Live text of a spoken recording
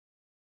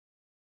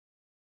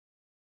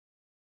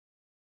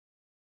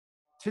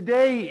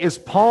Today is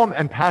Palm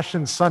and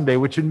Passion Sunday,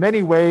 which in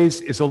many ways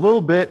is a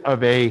little bit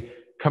of a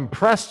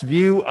compressed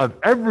view of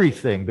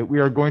everything that we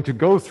are going to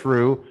go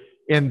through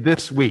in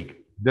this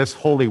week, this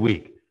Holy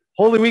Week.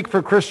 Holy Week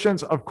for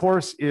Christians, of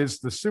course, is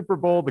the Super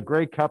Bowl, the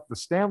Grey Cup, the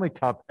Stanley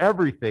Cup,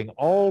 everything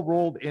all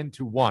rolled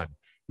into one.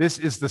 This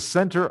is the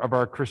center of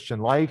our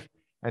Christian life.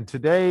 And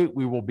today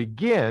we will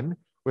begin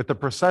with the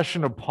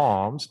procession of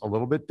palms, a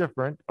little bit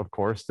different, of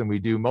course, than we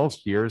do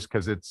most years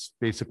because it's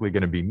basically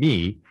going to be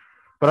me.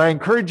 But I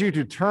encourage you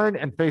to turn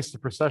and face the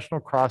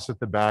processional cross at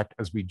the back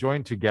as we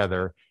join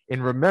together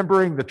in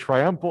remembering the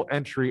triumphal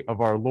entry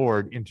of our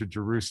Lord into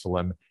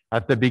Jerusalem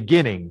at the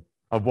beginning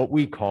of what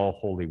we call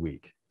Holy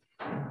Week.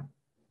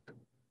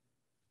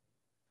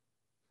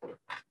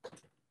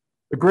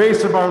 The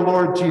grace of our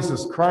Lord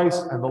Jesus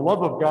Christ and the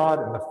love of God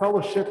and the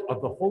fellowship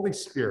of the Holy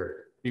Spirit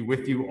be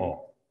with you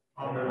all.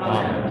 Amen.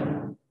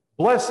 Amen.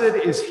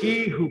 Blessed is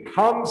he who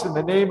comes in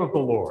the name of the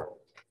Lord.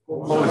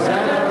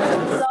 Hosanna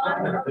to the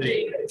Son of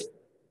David.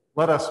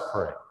 Let us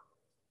pray.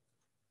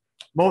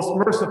 Most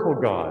merciful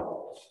God,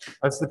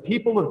 as the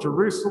people of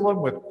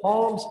Jerusalem with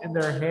palms in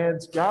their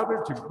hands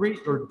gathered to greet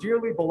your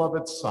dearly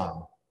beloved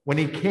Son when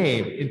he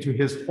came into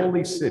his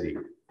holy city,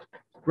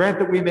 grant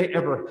that we may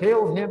ever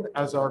hail him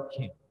as our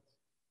King,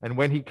 and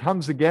when he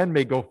comes again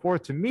may go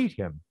forth to meet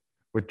him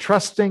with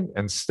trusting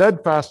and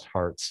steadfast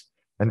hearts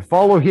and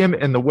follow him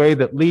in the way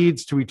that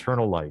leads to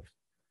eternal life.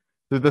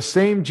 Through the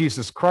same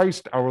Jesus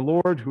Christ, our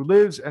Lord, who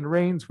lives and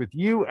reigns with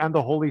you and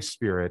the Holy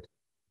Spirit,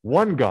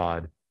 one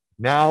God,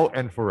 now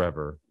and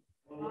forever.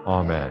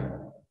 Amen.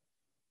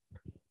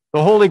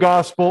 The Holy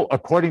Gospel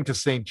according to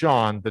St.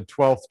 John, the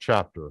 12th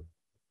chapter.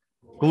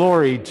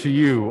 Glory to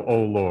you,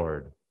 O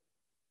Lord.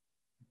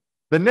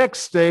 The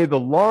next day, the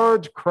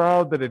large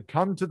crowd that had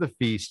come to the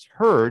feast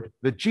heard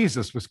that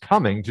Jesus was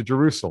coming to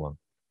Jerusalem.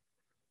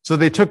 So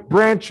they took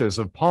branches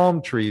of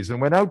palm trees and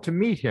went out to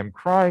meet him,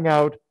 crying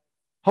out,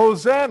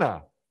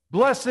 Hosanna!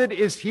 Blessed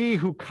is he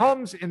who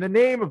comes in the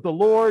name of the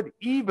Lord,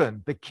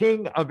 even the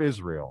King of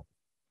Israel.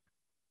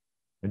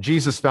 And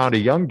Jesus found a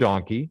young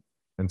donkey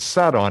and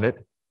sat on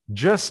it,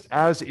 just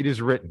as it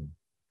is written,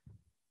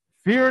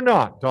 Fear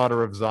not,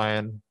 daughter of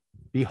Zion.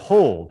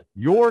 Behold,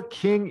 your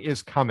king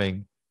is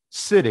coming,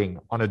 sitting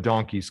on a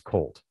donkey's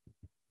colt.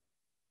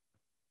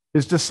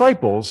 His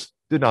disciples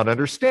did not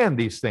understand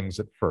these things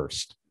at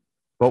first.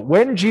 But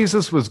when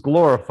Jesus was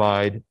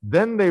glorified,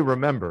 then they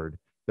remembered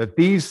that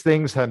these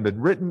things had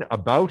been written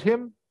about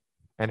him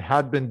and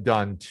had been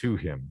done to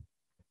him.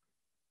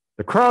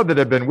 The crowd that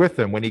had been with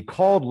him when he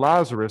called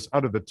Lazarus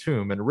out of the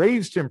tomb and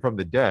raised him from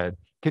the dead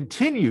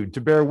continued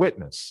to bear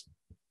witness.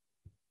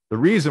 The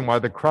reason why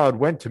the crowd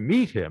went to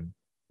meet him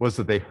was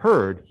that they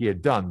heard he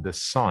had done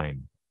this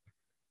sign.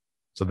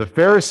 So the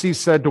Pharisees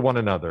said to one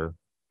another,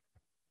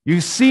 You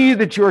see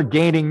that you are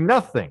gaining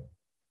nothing.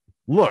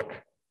 Look,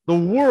 the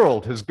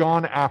world has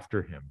gone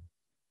after him.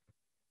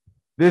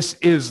 This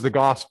is the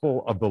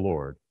gospel of the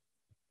Lord.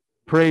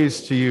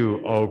 Praise to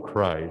you, O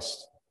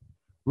Christ.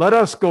 Let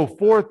us go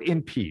forth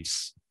in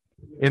peace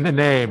in the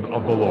name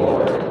of the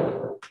Lord.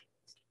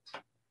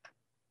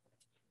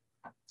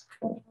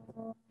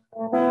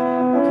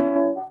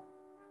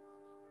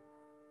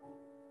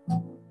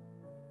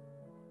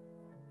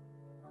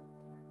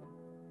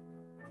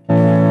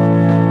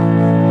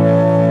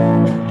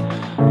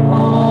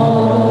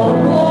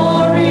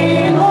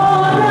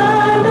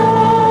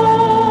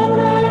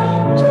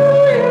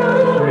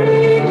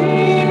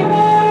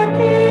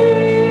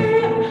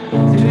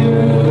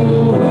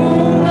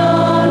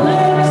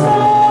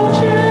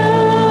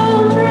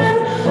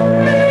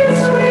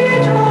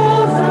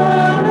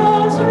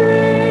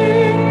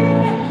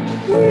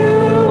 We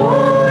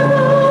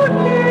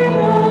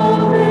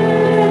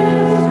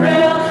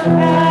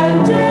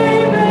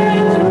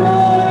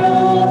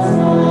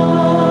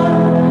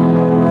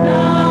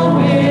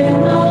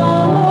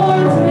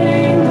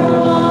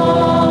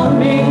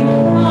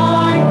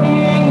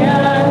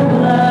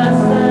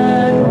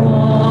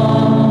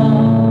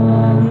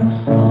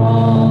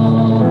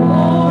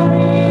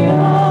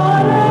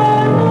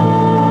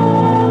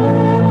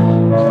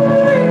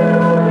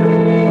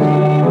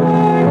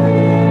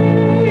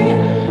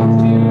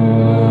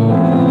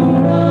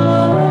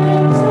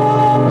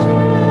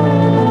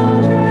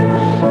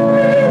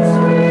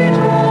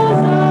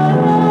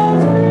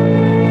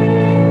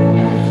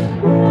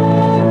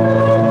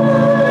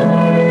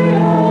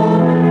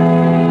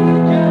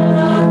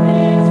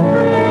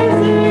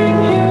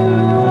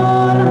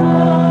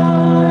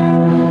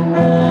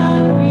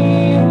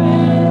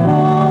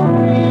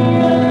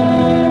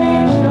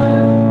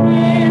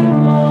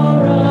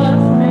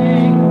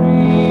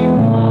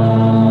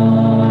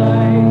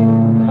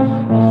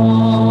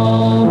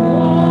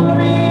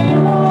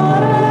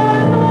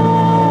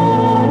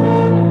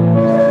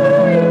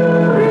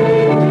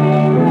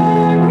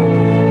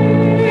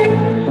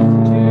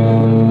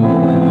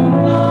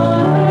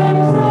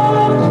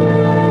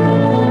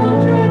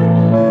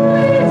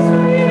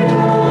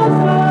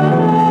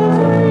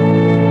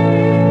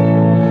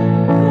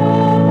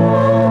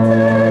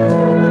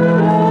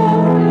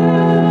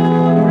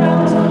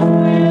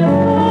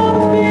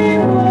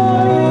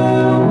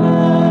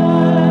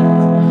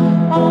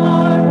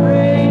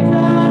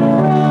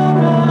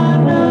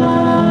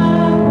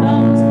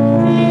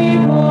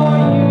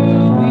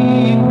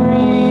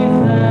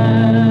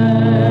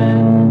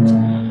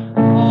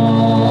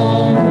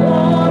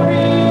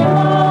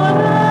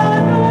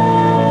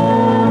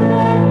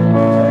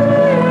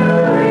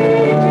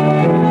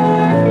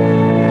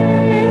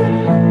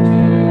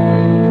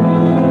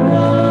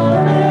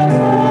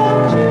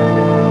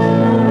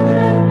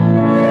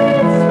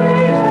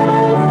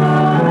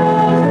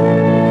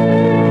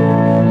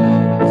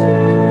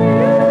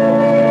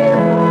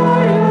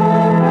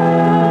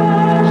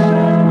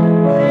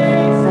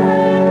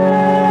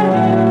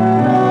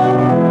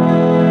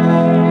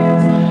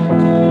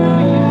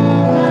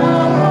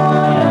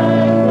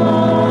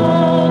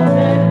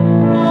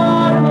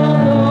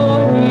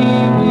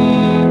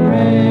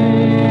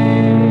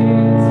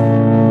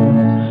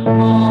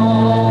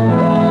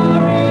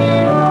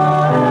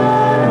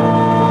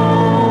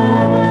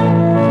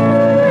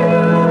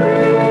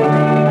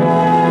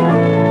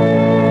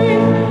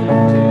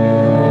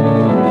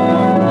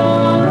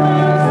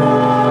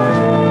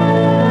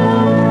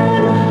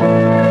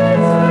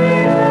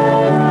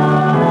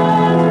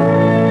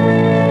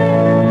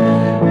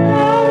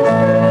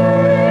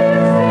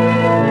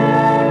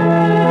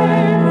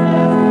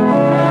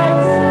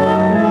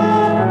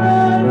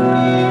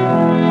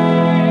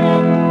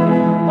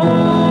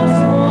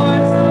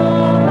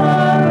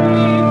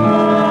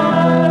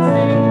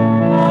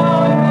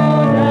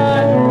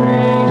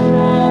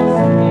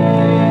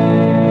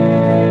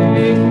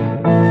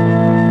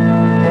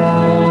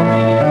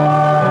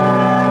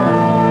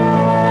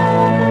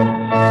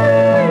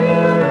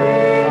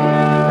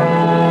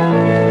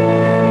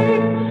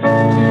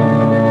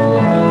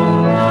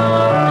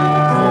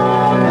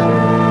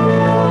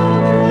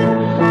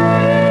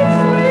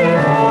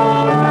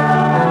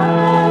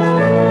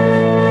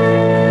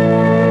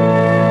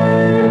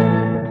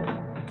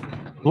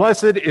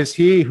Blessed is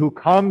he who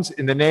comes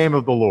in the name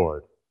of the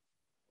Lord.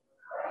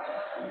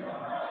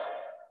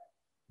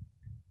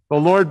 The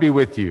Lord be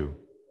with you.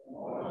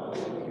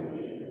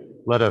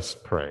 Let us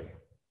pray.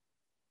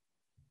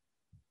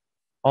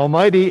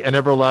 Almighty and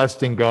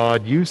everlasting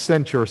God, you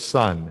sent your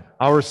Son,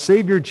 our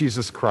Savior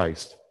Jesus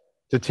Christ,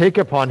 to take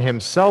upon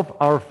himself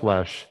our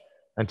flesh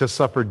and to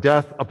suffer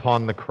death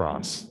upon the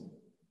cross.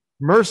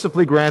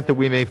 Mercifully grant that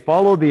we may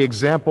follow the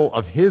example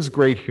of his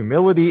great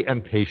humility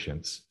and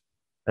patience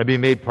and be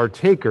made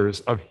partakers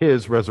of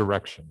his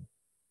resurrection.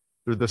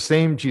 Through the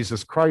same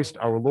Jesus Christ,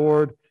 our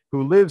Lord,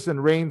 who lives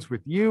and reigns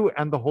with you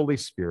and the Holy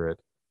Spirit,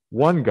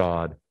 one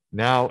God,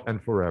 now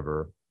and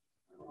forever.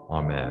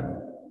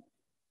 Amen.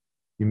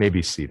 You may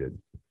be seated.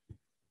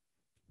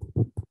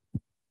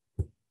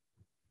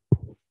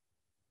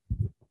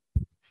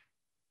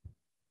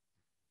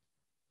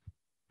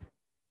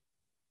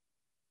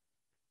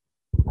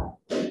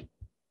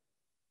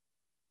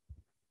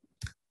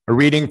 A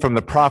reading from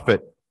the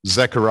prophet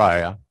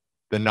Zechariah,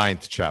 the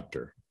 9th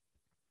chapter.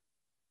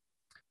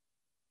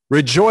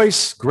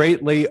 Rejoice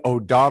greatly, O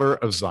daughter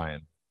of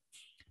Zion.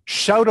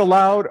 Shout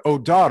aloud, O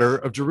daughter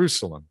of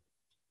Jerusalem.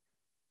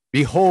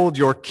 Behold,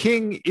 your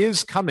king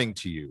is coming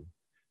to you.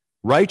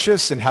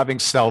 Righteous and having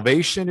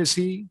salvation is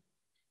he,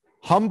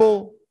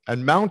 humble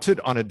and mounted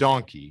on a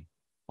donkey,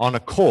 on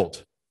a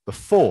colt, the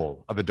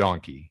foal of a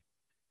donkey.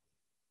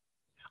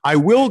 I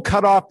will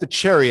cut off the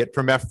chariot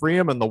from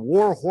Ephraim and the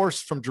war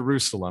horse from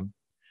Jerusalem,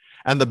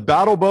 and the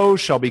battle bow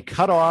shall be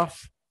cut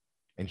off,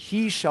 and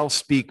he shall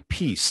speak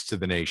peace to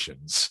the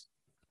nations.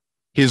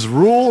 His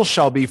rule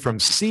shall be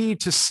from sea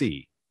to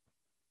sea,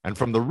 and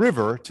from the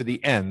river to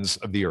the ends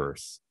of the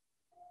earth.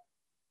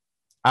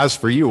 As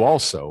for you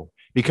also,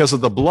 because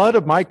of the blood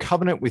of my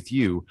covenant with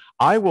you,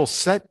 I will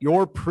set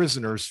your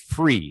prisoners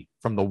free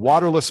from the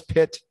waterless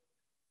pit.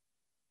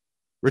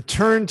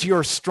 Return to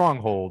your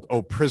stronghold,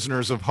 O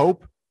prisoners of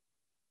hope.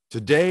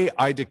 Today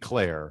I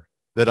declare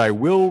that I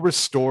will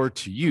restore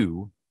to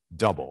you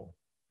double.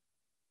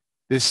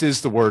 This is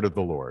the word of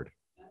the Lord.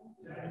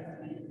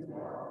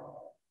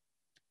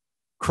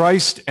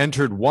 Christ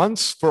entered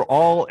once for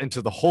all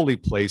into the holy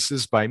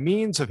places by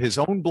means of his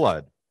own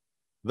blood,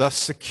 thus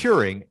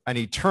securing an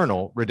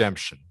eternal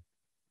redemption.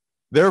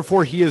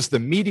 Therefore, he is the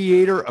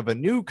mediator of a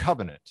new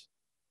covenant,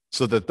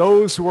 so that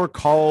those who are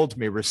called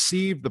may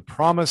receive the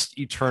promised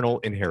eternal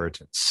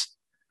inheritance.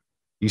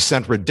 He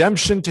sent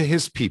redemption to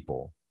his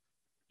people.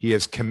 He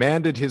has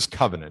commanded his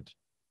covenant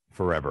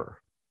forever.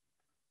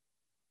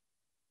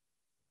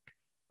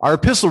 Our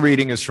epistle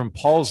reading is from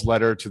Paul's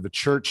letter to the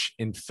church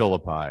in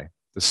Philippi,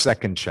 the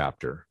 2nd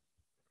chapter.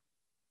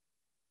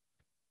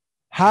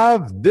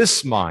 Have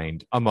this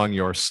mind among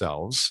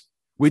yourselves,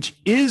 which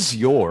is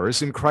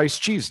yours in Christ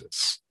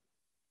Jesus,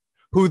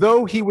 who,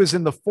 though he was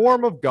in the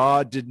form of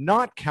God, did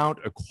not count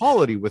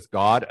equality with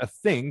God a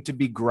thing to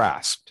be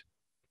grasped,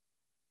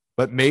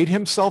 but made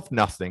himself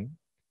nothing,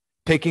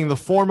 taking the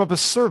form of a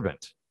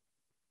servant,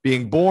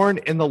 being born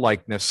in the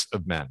likeness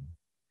of men.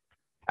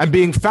 And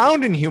being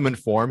found in human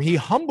form, he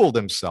humbled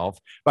himself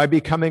by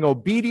becoming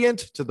obedient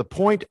to the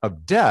point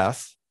of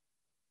death,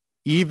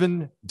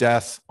 even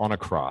death on a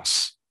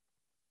cross.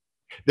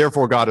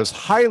 Therefore, God has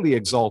highly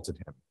exalted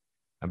him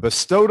and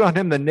bestowed on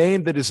him the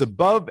name that is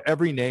above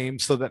every name,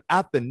 so that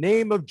at the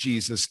name of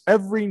Jesus,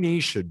 every knee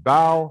should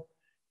bow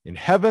in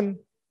heaven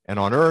and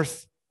on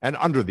earth and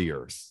under the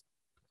earth,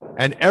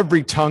 and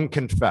every tongue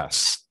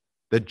confess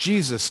that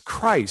Jesus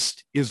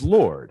Christ is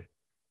Lord,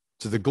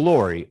 to the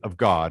glory of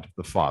God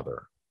the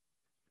Father.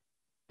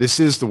 This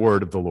is the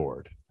word of the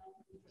Lord.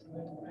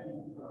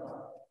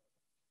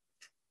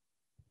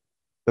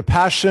 The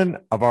Passion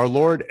of our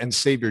Lord and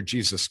Savior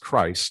Jesus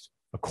Christ,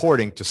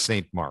 according to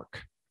St.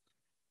 Mark.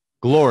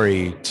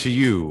 Glory to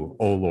you,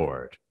 O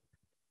Lord.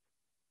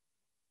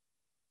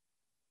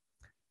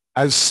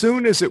 As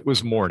soon as it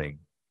was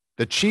morning,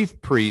 the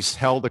chief priests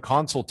held a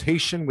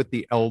consultation with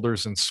the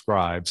elders and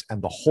scribes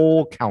and the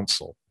whole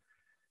council,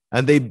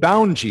 and they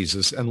bound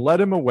Jesus and led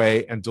him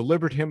away and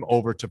delivered him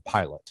over to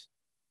Pilate.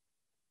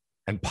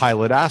 And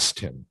Pilate asked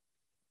him,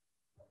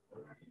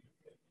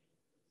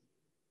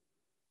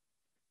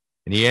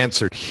 and he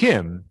answered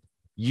him,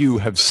 "You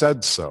have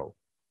said so."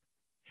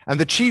 And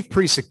the chief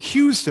priests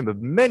accused him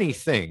of many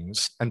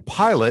things, and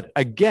Pilate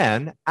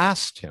again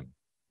asked him,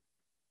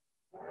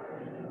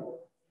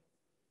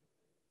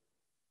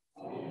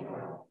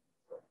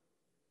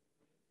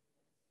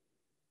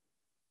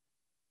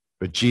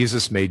 but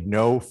Jesus made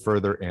no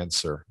further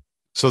answer,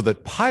 so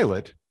that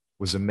Pilate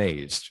was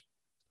amazed.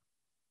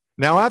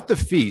 Now at the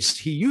feast,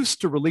 he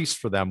used to release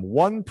for them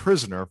one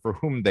prisoner for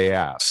whom they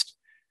asked.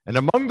 And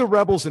among the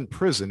rebels in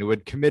prison who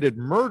had committed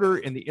murder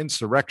in the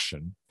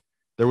insurrection,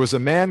 there was a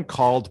man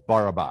called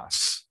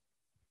Barabbas.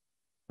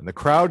 And the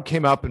crowd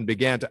came up and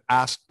began to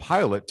ask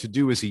Pilate to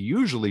do as he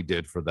usually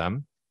did for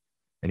them.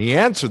 And he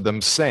answered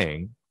them,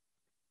 saying,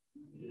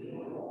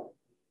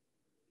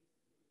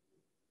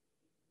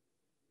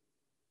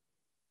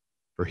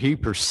 for he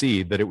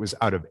perceived that it was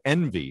out of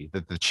envy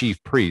that the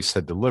chief priests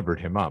had delivered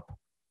him up.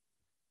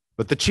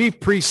 But the chief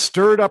priests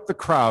stirred up the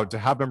crowd to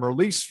have him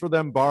release for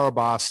them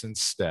Barabbas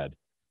instead.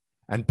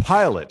 And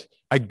Pilate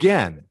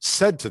again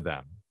said to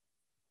them,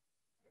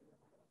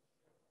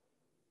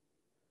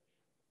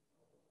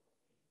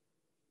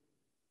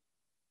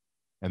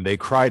 and they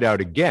cried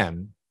out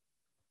again,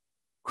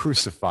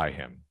 "Crucify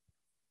him."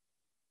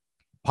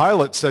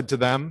 Pilate said to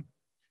them,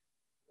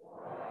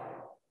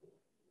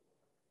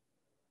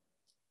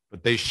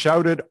 but they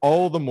shouted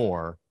all the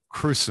more,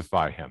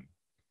 "Crucify him."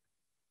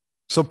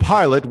 So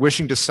Pilate,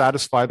 wishing to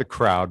satisfy the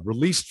crowd,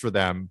 released for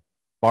them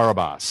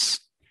Barabbas.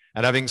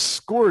 And having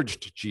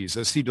scourged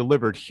Jesus, he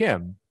delivered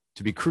him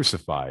to be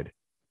crucified.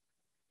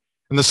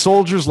 And the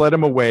soldiers led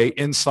him away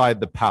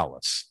inside the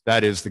palace,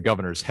 that is, the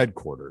governor's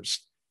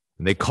headquarters.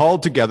 And they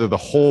called together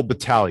the whole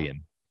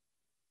battalion.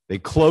 They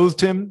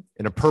clothed him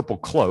in a purple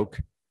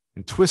cloak,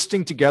 and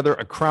twisting together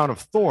a crown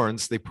of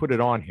thorns, they put it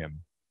on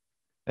him.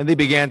 And they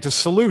began to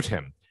salute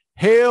him,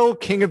 "Hail,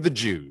 King of the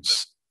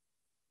Jews!"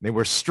 They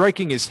were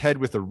striking his head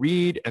with a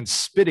reed and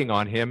spitting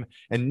on him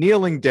and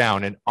kneeling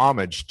down in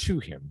homage to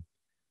him.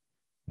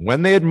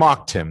 When they had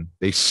mocked him,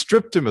 they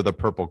stripped him of the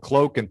purple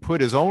cloak and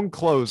put his own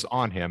clothes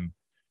on him,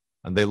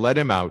 and they led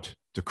him out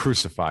to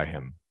crucify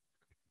him.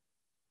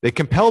 They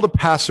compelled a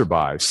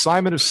passerby,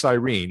 Simon of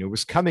Cyrene, who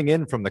was coming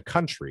in from the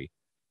country,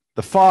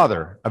 the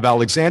father of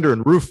Alexander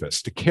and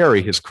Rufus, to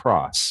carry his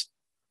cross.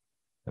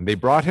 And they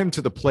brought him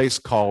to the place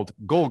called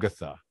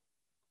Golgotha,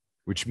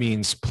 which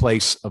means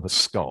place of a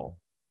skull.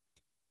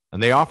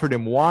 And they offered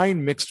him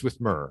wine mixed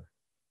with myrrh,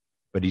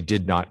 but he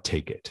did not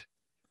take it.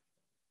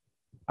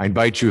 I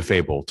invite you, if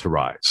able, to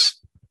rise.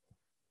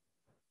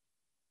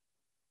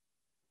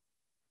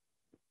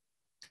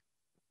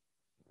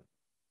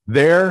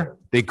 There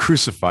they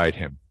crucified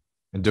him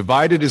and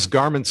divided his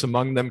garments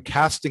among them,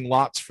 casting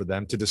lots for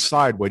them to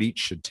decide what each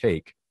should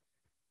take.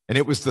 And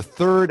it was the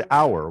 3rd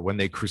hour when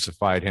they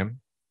crucified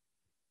him.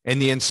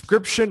 And the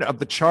inscription of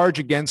the charge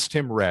against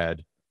him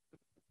read,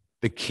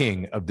 "The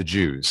King of the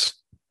Jews."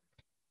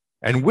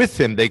 And with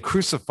him they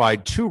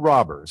crucified 2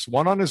 robbers,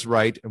 one on his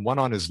right and one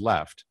on his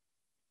left.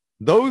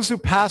 Those who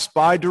passed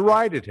by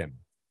derided him,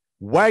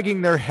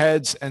 wagging their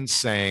heads and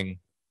saying,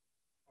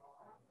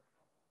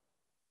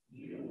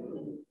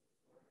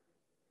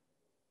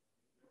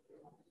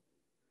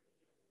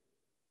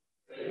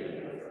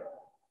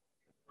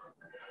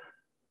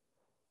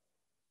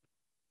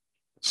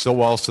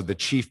 so also the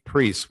chief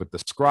priests with the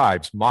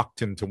scribes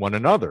mocked him to one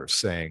another,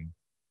 saying,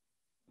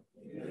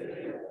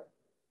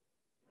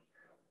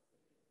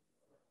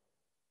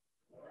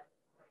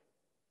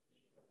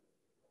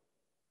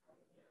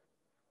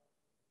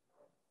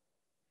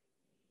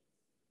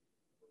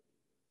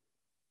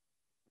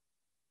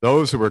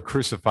 those who were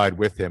crucified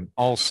with him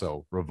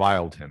also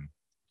reviled him.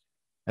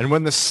 And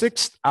when the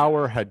 6th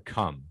hour had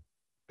come,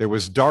 there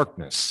was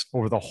darkness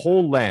over the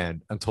whole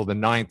land until the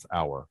 9th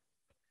hour.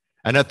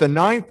 And at the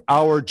 9th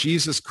hour,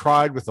 Jesus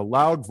cried with a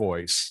loud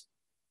voice,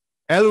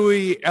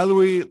 "Eloi,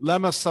 Eloi,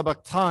 lema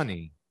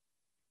sabachthani,"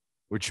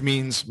 which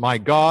means, my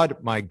God,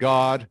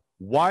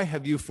 why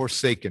have you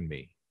forsaken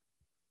me?"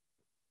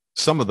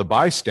 Some of the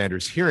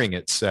bystanders hearing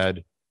it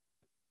said,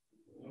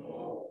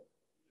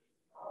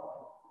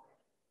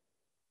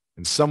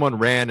 and someone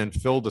ran and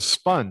filled a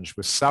sponge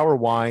with sour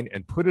wine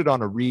and put it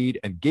on a reed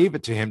and gave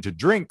it to him to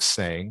drink,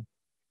 saying,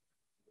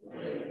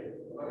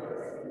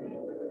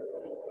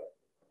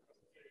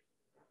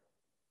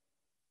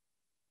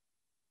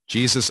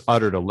 Jesus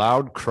uttered a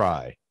loud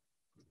cry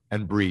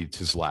and breathed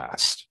his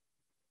last.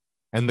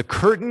 And the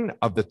curtain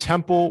of the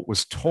temple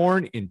was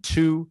torn in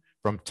two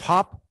from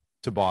top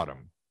to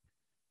bottom.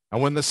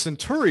 And when the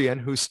centurion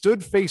who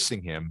stood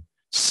facing him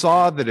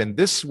saw that in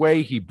this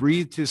way he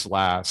breathed his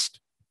last,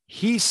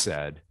 he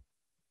said,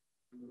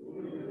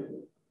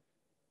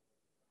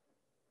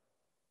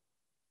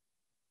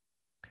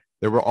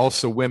 there were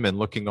also women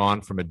looking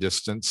on from a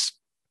distance,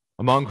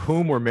 among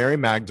whom were Mary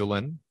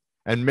Magdalene,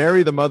 and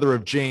Mary the mother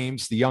of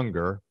James the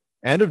younger,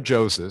 and of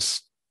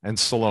Joseph, and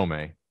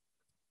Salome.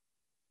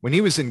 When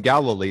he was in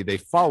Galilee, they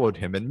followed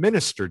him and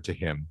ministered to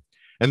him.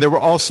 And there were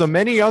also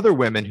many other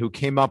women who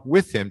came up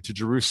with him to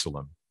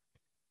Jerusalem.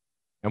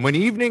 And when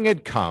evening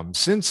had come,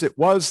 since it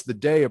was the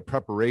day of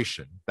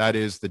preparation, that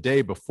is, the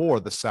day before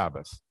the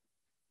Sabbath,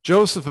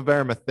 Joseph of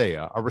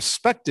Arimathea, a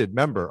respected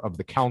member of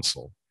the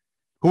council,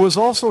 who was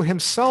also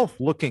himself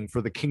looking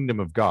for the kingdom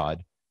of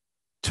God,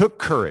 took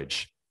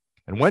courage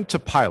and went to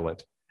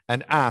Pilate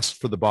and asked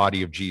for the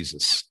body of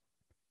Jesus.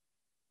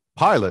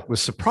 Pilate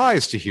was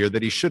surprised to hear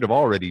that he should have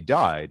already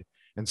died,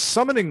 and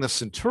summoning the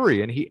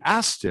centurion, he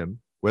asked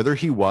him whether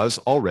he was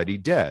already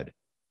dead.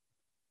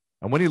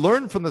 And when he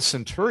learned from the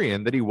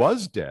centurion that he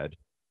was dead,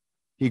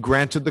 he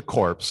granted the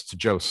corpse to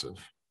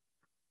Joseph.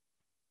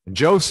 And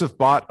Joseph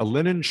bought a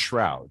linen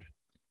shroud,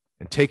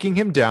 and taking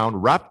him down,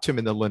 wrapped him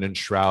in the linen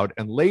shroud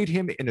and laid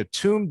him in a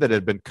tomb that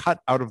had been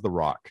cut out of the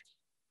rock.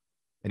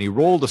 And he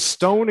rolled a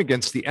stone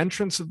against the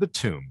entrance of the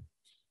tomb.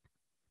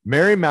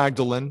 Mary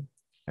Magdalene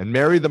and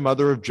Mary, the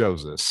mother of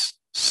Joseph,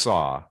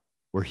 saw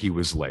where he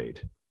was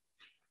laid.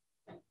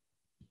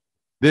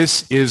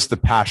 This is the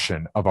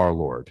passion of our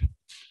Lord.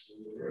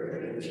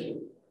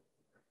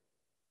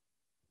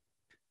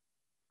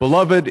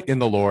 Beloved in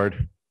the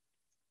Lord,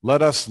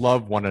 let us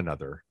love one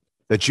another,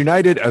 that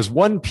united as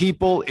one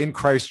people in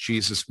Christ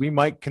Jesus, we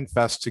might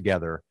confess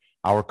together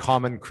our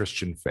common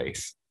Christian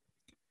faith.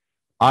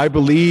 I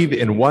believe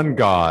in one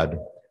God,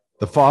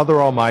 the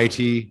Father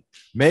Almighty,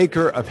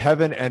 maker of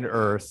heaven and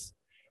earth,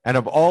 and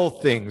of all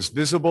things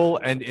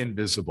visible and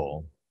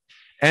invisible,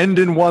 and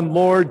in one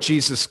Lord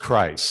Jesus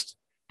Christ,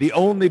 the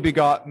only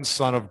begotten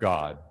Son of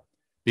God,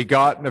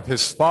 begotten of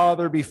his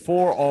Father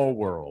before all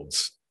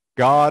worlds,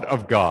 God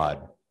of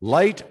God,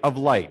 light of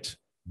light,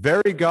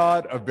 very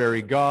God of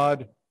very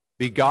God,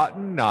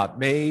 begotten, not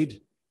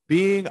made,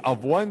 being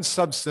of one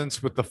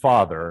substance with the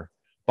Father,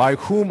 by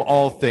whom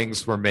all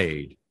things were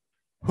made,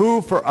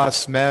 who for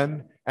us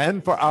men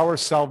and for our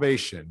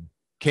salvation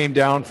came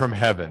down from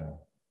heaven,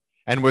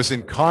 and was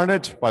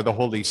incarnate by the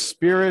Holy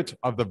Spirit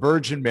of the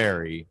Virgin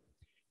Mary,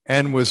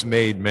 and was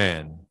made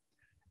man,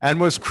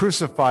 and was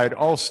crucified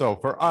also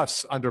for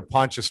us under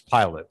Pontius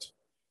Pilate.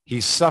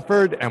 He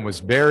suffered and was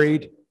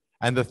buried,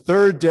 and the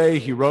third day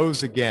he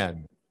rose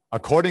again,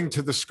 according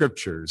to the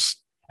Scriptures,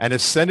 and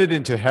ascended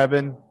into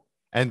heaven,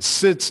 and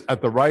sits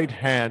at the right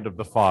hand of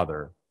the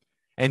Father.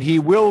 And he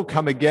will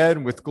come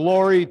again with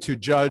glory to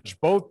judge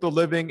both the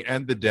living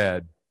and the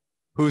dead,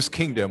 whose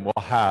kingdom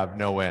will have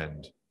no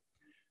end.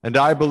 And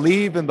I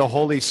believe in the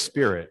Holy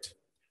Spirit,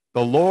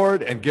 the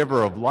Lord and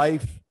giver of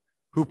life,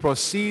 who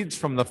proceeds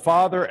from the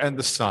Father and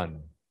the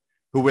Son,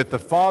 who with the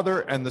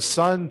Father and the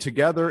Son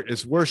together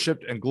is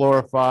worshiped and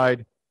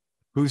glorified,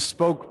 who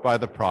spoke by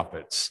the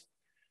prophets.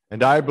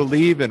 And I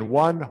believe in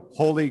one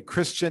holy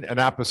Christian and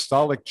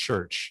apostolic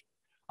church.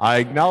 I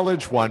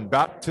acknowledge one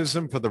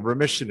baptism for the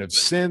remission of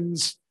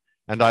sins,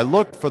 and I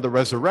look for the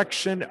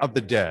resurrection of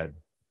the dead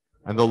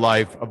and the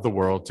life of the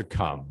world to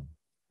come.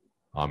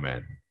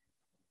 Amen.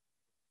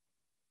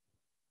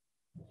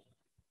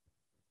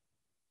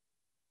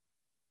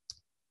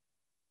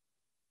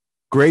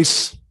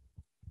 Grace,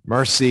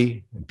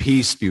 mercy, and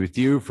peace be with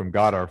you from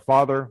God our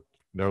Father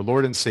and our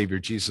Lord and Savior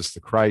Jesus the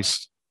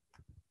Christ.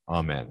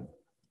 Amen.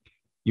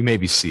 You may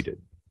be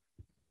seated.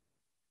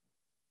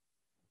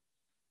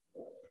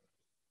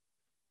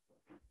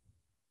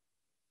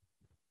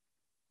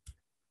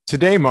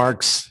 Today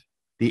marks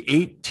the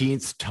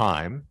 18th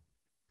time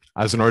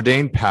as an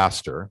ordained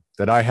pastor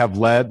that I have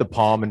led the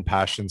Palm and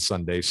Passion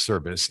Sunday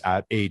service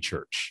at a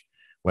church,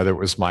 whether it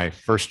was my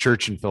first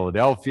church in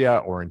Philadelphia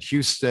or in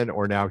Houston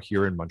or now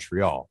here in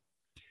Montreal.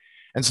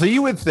 And so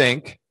you would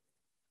think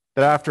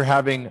that after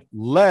having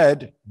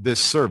led this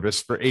service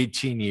for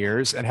 18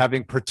 years and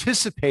having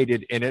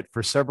participated in it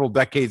for several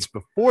decades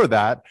before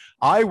that,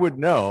 I would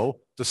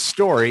know the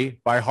story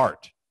by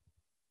heart.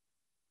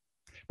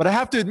 But I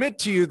have to admit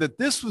to you that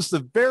this was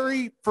the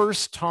very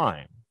first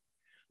time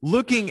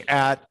looking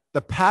at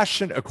the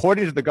Passion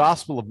according to the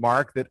Gospel of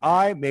Mark that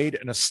I made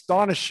an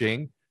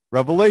astonishing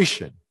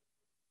revelation.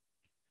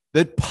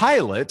 That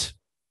Pilate,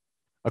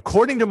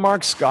 according to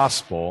Mark's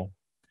Gospel,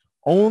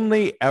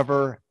 only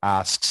ever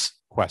asks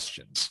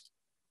questions.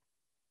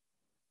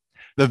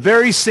 The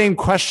very same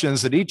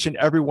questions that each and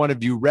every one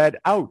of you read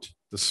out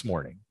this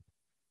morning.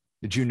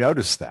 Did you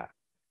notice that?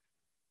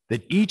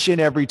 That each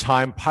and every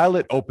time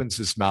Pilate opens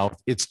his mouth,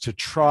 it's to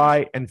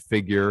try and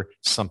figure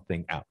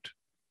something out.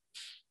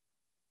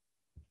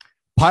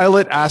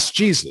 Pilate asked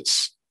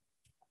Jesus,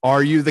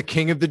 "Are you the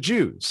king of the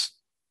Jews?"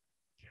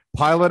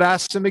 Pilate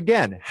asked him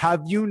again,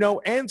 "Have you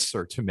no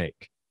answer to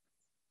make?"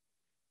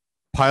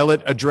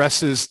 Pilate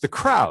addresses the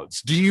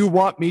crowds. "Do you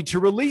want me to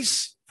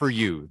release for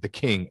you the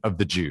king of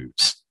the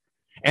Jews?"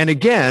 And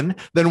again,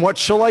 "Then what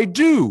shall I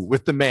do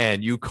with the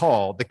man you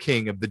call the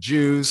king of the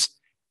Jews?"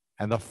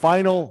 And the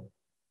final,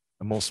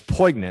 the most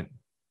poignant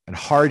and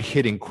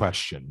hard-hitting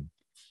question,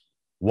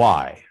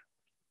 why?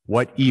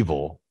 What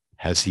evil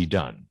has he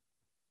done?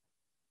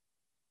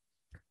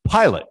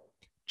 Pilate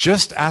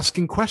just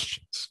asking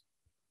questions.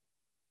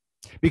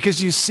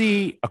 Because you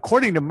see,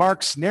 according to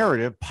Mark's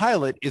narrative,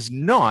 Pilate is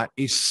not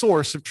a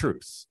source of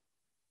truth.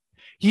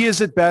 He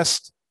is at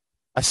best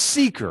a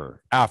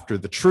seeker after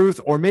the truth,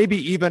 or maybe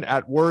even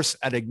at worst,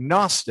 an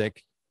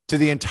agnostic to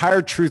the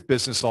entire truth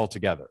business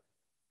altogether.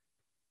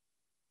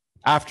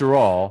 After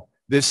all,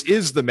 this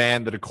is the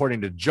man that,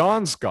 according to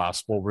John's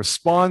gospel,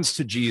 responds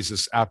to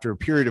Jesus after a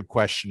period of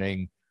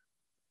questioning,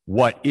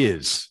 what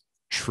is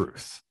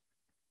truth?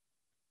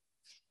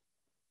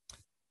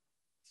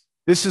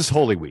 This is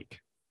Holy Week.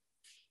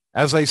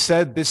 As I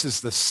said, this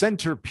is the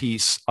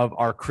centerpiece of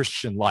our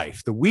Christian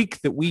life, the week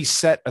that we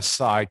set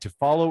aside to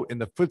follow in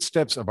the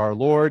footsteps of our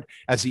Lord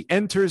as he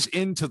enters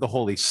into the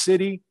holy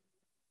city,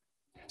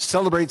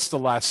 celebrates the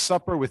Last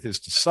Supper with his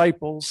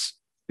disciples,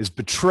 is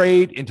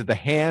betrayed into the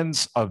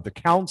hands of the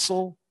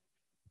council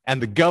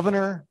and the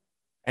governor,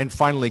 and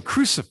finally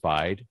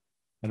crucified.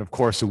 And of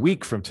course, a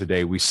week from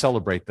today, we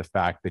celebrate the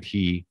fact that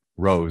he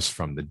rose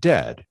from the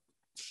dead.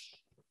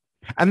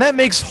 And that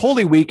makes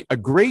Holy Week a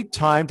great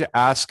time to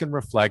ask and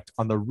reflect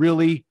on the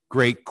really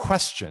great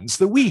questions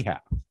that we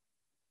have.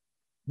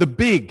 The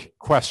big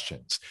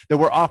questions that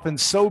we're often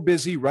so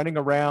busy running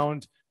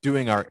around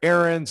doing our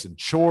errands and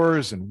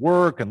chores and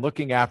work and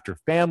looking after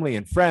family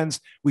and friends,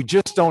 we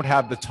just don't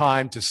have the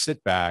time to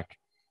sit back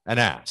and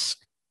ask,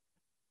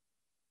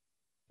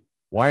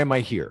 why am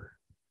I here?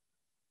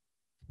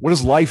 What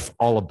is life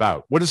all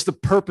about? What is the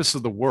purpose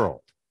of the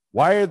world?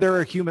 Why are there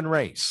a human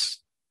race?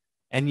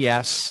 And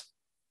yes,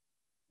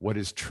 what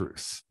is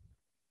truth?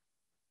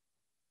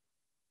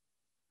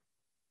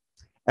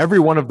 Every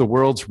one of the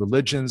world's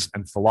religions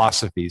and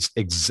philosophies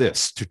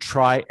exists to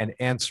try and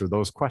answer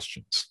those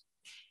questions,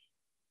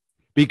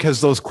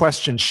 because those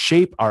questions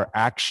shape our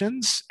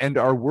actions and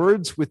our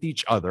words with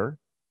each other.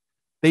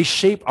 They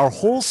shape our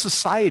whole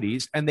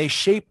societies and they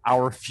shape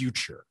our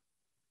future.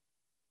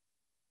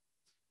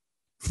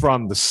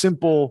 From the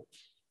simple,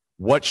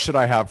 what should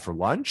I have for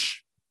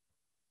lunch?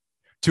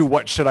 To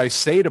what should I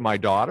say to my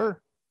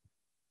daughter?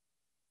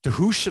 To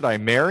who should I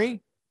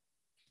marry?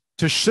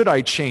 To should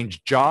I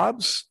change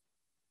jobs?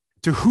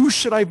 To who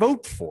should I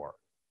vote for?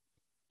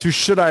 To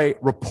should I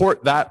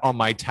report that on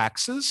my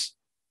taxes?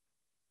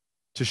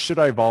 To should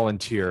I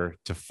volunteer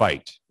to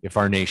fight if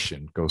our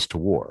nation goes to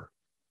war?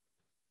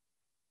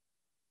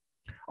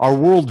 Our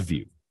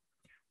worldview,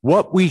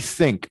 what we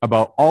think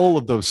about all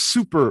of those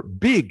super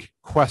big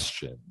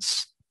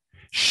questions,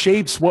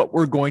 shapes what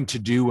we're going to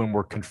do when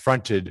we're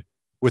confronted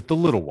with the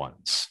little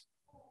ones.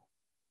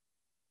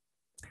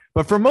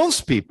 But for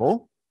most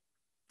people,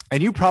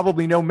 and you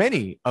probably know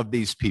many of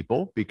these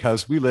people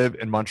because we live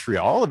in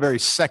Montreal, a very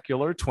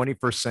secular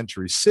 21st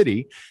century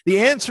city, the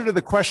answer to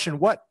the question,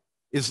 what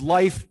is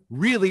life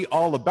really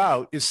all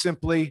about, is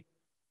simply,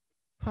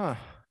 I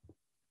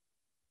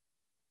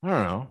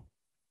don't know,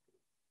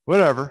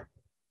 whatever.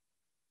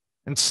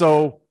 And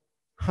so,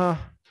 I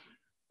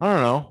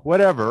don't know,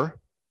 whatever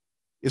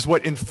is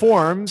what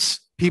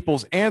informs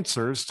people's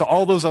answers to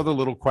all those other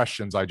little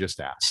questions I just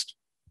asked.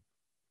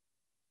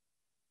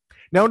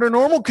 Now, under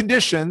normal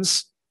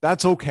conditions,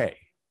 that's okay.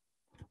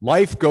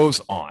 Life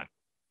goes on.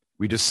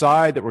 We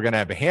decide that we're going to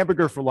have a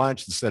hamburger for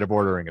lunch instead of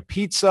ordering a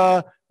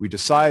pizza. We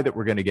decide that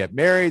we're going to get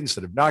married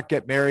instead of not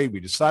get married. We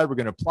decide we're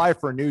going to apply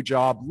for a new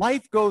job.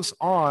 Life goes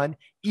on,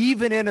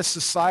 even in a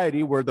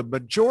society where the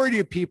majority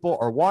of people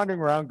are wandering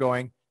around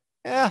going,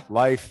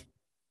 life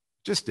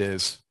just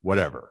is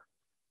whatever.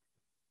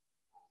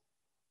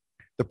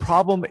 The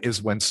problem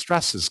is when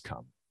stresses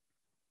come,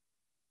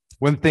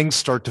 when things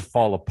start to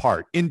fall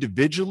apart,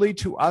 individually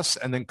to us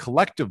and then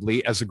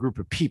collectively as a group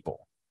of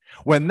people.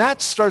 When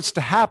that starts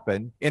to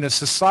happen in a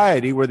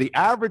society where the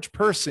average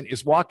person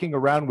is walking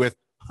around with,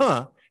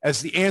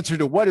 as the answer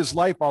to what is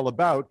life all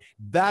about,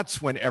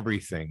 that's when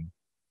everything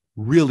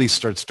really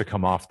starts to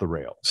come off the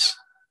rails.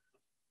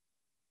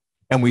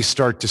 And we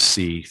start to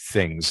see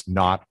things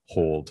not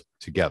hold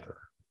together.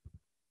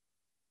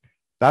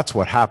 That's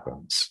what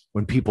happens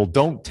when people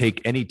don't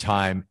take any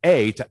time,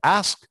 A, to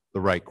ask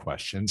the right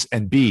questions,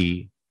 and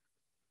B,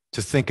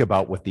 to think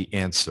about what the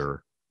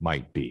answer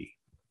might be.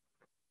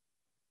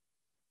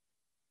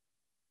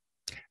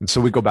 And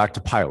so we go back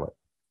to Pilate,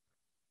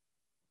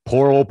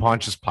 poor old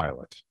Pontius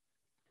Pilate,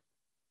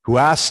 who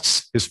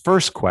asks his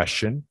first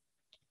question,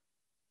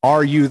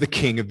 are you the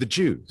king of the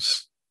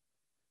Jews?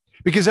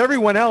 Because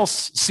everyone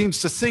else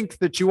seems to think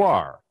that you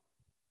are,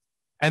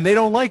 and they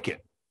don't like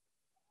it.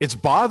 It's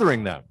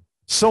bothering them,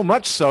 so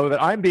much so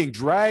that I'm being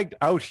dragged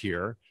out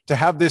here to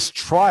have this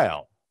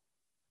trial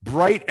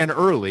bright and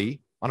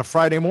early on a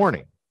Friday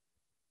morning.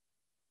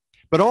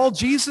 But all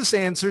Jesus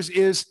answers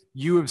is,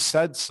 you have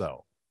said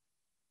so.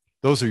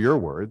 Those are your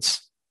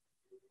words.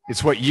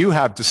 It's what you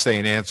have to say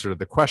in answer to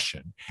the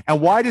question. And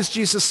why does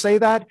Jesus say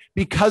that?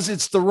 Because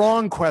it's the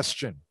wrong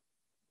question.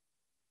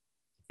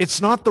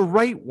 It's not the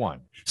right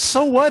one.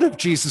 So what if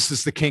Jesus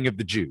is the king of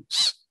the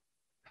Jews?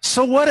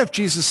 So what if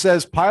Jesus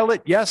says,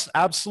 Pilate, yes,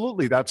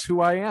 absolutely, that's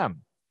who I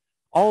am.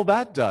 All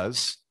that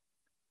does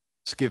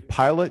is give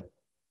Pilate a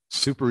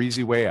super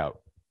easy way out.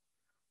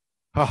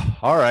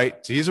 All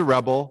right, so he's a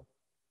rebel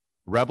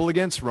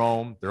against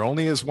Rome. There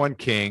only is one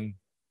king.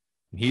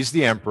 He's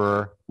the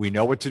emperor. We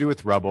know what to do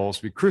with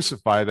rebels. We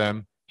crucify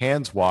them,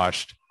 hands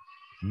washed,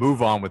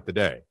 move on with the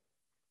day.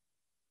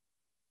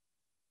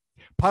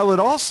 Pilate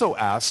also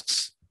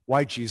asks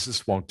why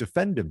Jesus won't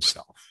defend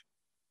himself.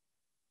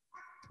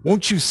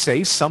 Won't you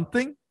say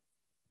something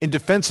in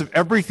defense of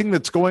everything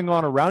that's going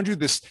on around you,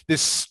 this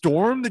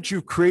storm that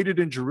you've created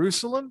in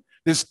Jerusalem,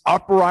 this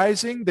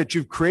uprising that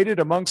you've created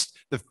amongst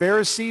the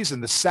Pharisees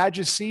and the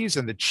Sadducees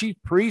and the chief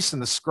priests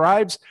and the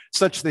scribes,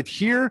 such that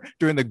here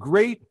during the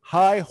great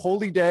high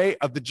holy day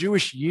of the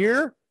Jewish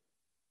year,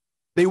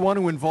 they want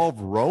to involve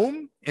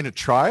Rome in a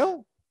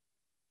trial?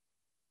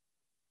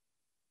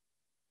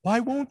 Why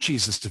won't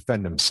Jesus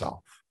defend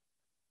himself?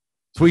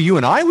 It's what you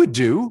and I would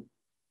do.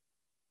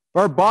 If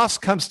our boss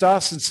comes to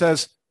us and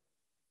says,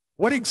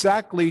 what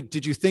exactly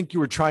did you think you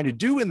were trying to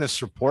do in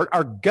this report?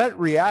 Our gut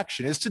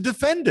reaction is to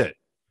defend it.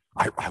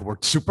 I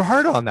worked super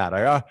hard on that.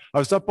 I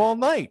was up all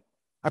night.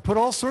 I put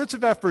all sorts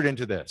of effort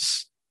into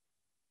this.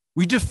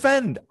 We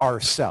defend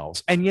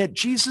ourselves, and yet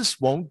Jesus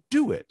won't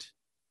do it.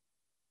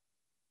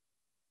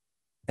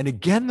 And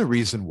again, the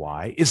reason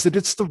why is that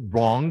it's the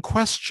wrong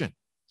question.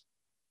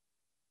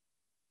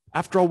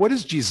 After all, what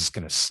is Jesus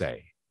going to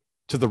say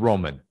to the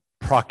Roman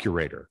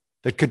procurator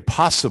that could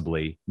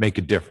possibly make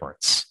a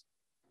difference?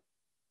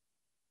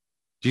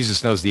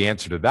 Jesus knows the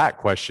answer to that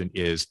question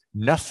is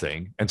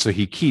nothing, and so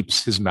he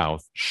keeps his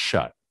mouth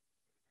shut.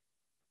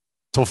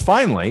 Till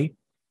finally,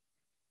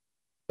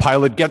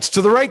 Pilate gets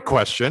to the right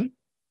question.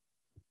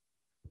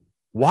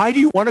 Why do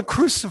you want to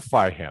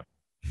crucify him?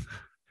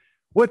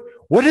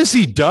 What has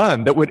he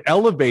done that would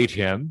elevate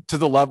him to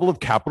the level of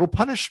capital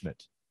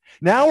punishment?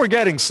 Now we're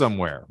getting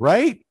somewhere,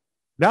 right?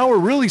 Now we're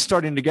really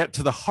starting to get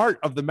to the heart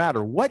of the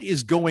matter. What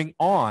is going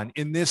on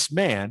in this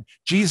man,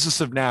 Jesus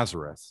of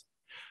Nazareth?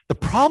 The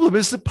problem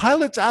is that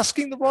Pilate's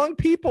asking the wrong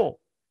people.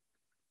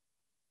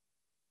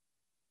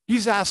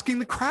 He's asking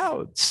the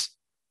crowds.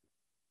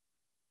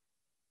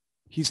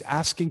 He's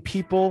asking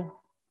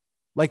people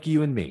like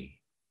you and me.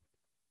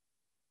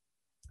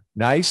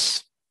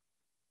 Nice,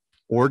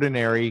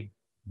 ordinary,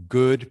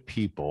 good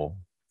people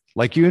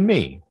like you and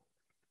me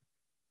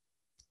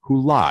who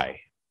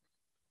lie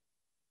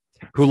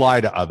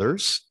to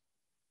others,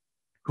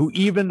 who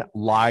even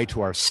lie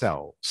to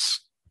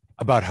ourselves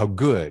about how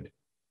good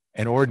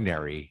and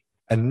ordinary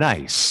and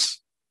nice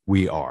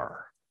we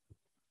are.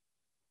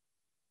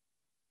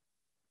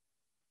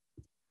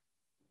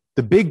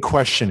 The big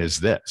question is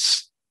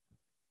this: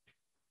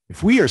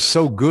 if we are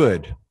so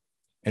good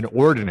and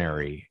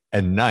ordinary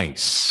and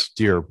nice,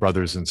 dear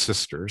brothers and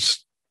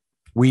sisters,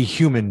 we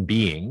human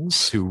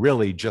beings who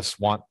really just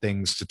want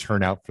things to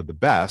turn out for the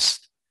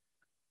best,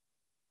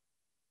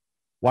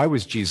 why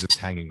was Jesus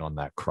hanging on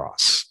that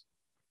cross?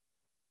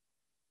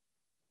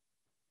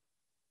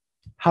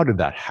 How did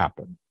that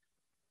happen?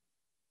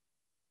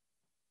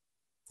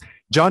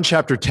 John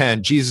chapter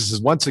 10, Jesus is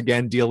once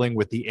again dealing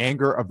with the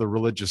anger of the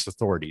religious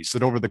authorities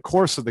that over the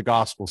course of the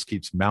Gospels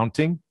keeps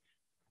mounting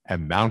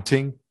and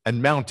mounting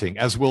and mounting,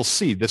 as we'll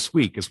see this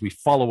week as we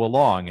follow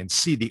along and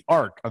see the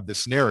arc of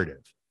this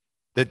narrative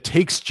that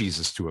takes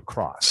Jesus to a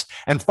cross.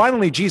 And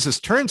finally, Jesus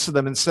turns to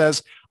them and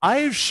says, I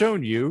have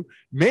shown you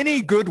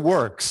many good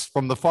works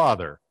from the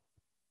Father.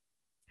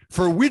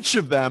 For which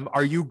of them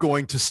are you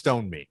going to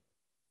stone me?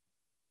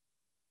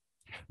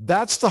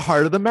 That's the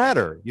heart of the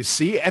matter, you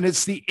see, and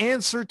it's the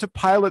answer to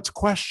Pilate's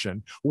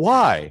question.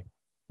 Why?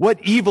 What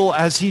evil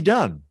has he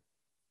done?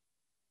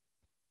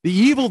 The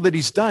evil that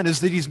he's done is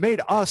that he's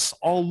made us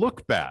all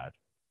look bad.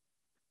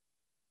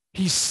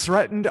 He's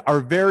threatened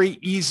our very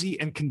easy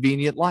and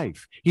convenient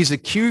life. He's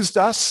accused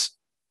us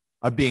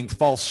of being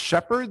false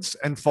shepherds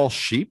and false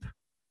sheep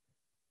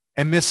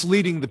and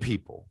misleading the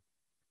people.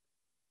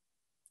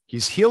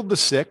 He's healed the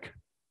sick.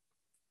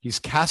 He's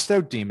cast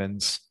out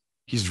demons.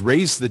 He's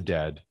raised the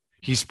dead.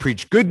 He's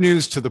preached good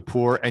news to the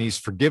poor, and he's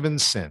forgiven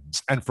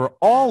sins. And for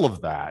all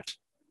of that,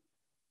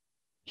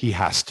 he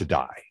has to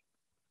die.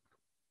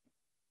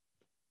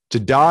 To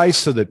die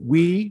so that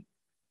we,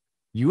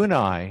 you and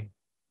I,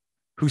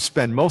 who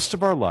spend most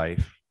of our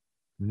life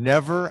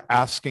never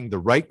asking the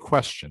right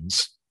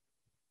questions,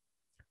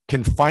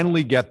 can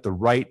finally get the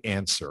right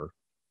answer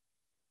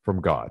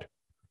from God.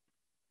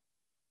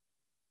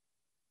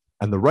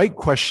 And the right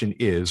question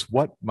is,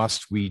 what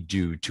must we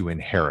do to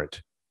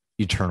inherit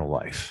eternal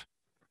life?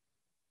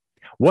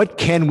 What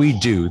can we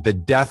do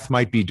that death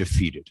might be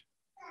defeated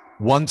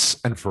once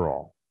and for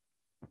all?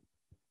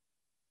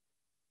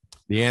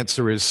 The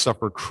answer is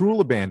suffer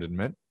cruel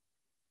abandonment,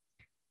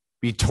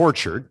 be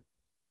tortured,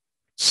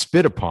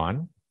 spit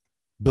upon,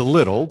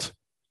 belittled,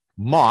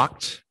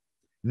 mocked,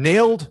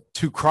 nailed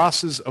to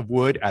crosses of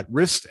wood at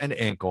wrist and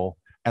ankle,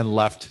 and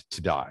left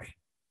to die.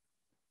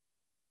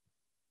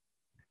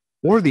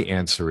 Or the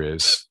answer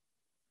is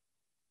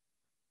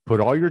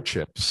put all your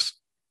chips,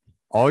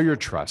 all your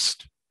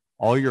trust,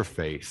 all your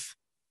faith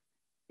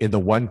in the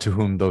one to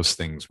whom those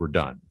things were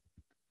done,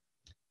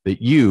 that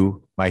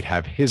you might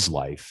have his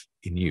life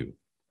in you.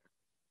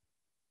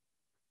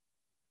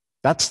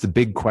 That's the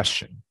big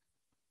question.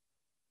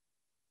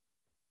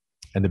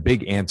 And the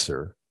big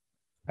answer,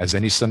 as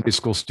any Sunday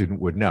school student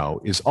would know,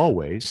 is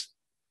always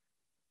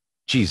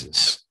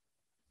Jesus.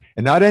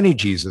 And not any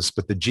Jesus,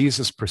 but the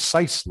Jesus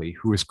precisely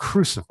who is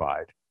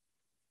crucified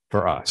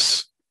for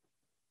us.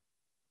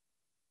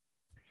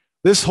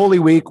 This Holy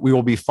Week, we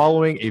will be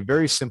following a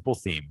very simple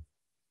theme,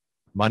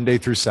 Monday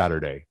through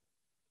Saturday,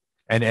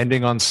 and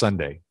ending on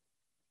Sunday.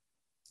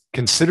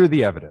 Consider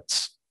the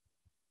evidence.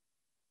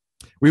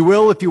 We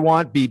will, if you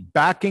want, be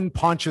backing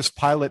Pontius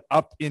Pilate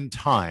up in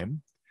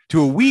time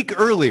to a week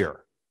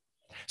earlier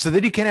so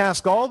that he can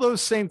ask all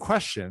those same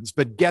questions,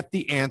 but get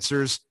the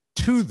answers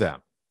to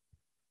them.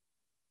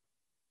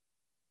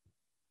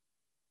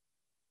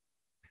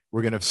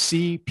 We're going to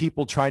see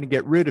people trying to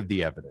get rid of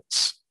the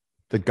evidence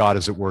that God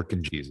is at work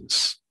in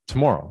Jesus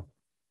tomorrow.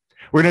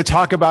 We're going to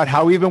talk about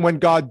how even when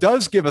God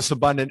does give us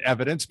abundant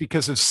evidence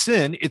because of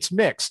sin, it's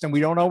mixed and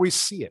we don't always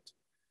see it.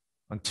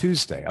 On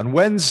Tuesday, on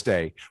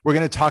Wednesday, we're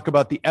going to talk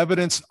about the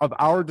evidence of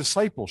our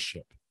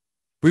discipleship.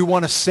 We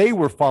want to say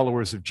we're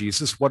followers of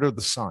Jesus. What are the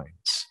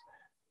signs?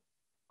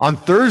 On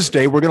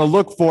Thursday, we're going to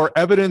look for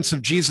evidence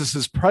of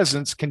Jesus's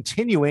presence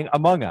continuing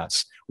among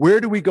us.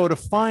 Where do we go to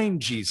find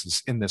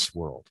Jesus in this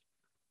world?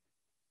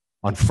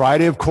 On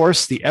Friday, of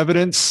course, the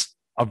evidence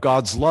of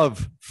God's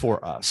love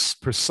for us,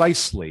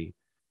 precisely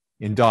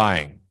in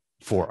dying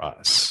for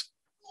us.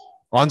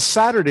 On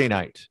Saturday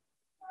night,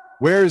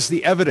 where is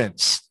the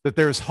evidence that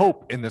there's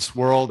hope in this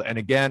world? And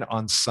again,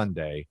 on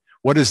Sunday,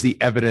 what is the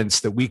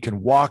evidence that we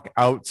can walk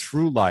out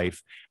through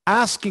life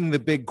asking the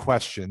big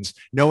questions,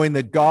 knowing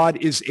that God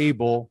is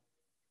able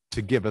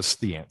to give us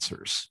the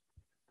answers?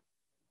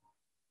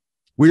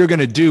 We are going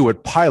to do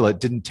what Pilate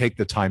didn't take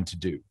the time to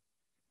do.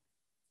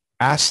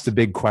 Ask the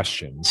big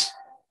questions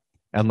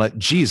and let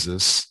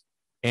Jesus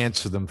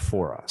answer them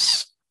for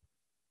us.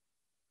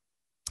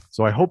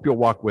 So I hope you'll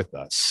walk with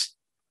us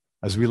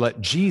as we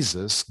let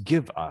Jesus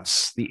give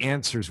us the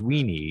answers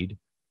we need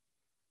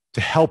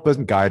to help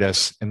and guide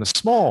us in the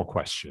small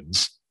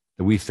questions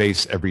that we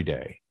face every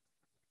day,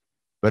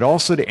 but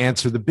also to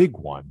answer the big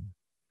one: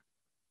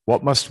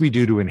 what must we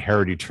do to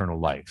inherit eternal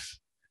life?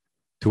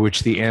 To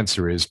which the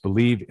answer is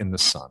believe in the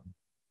Son.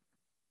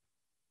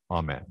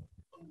 Amen.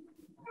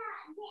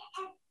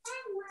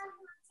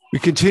 We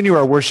continue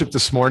our worship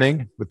this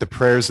morning with the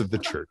prayers of the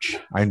church.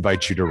 I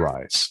invite you to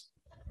rise.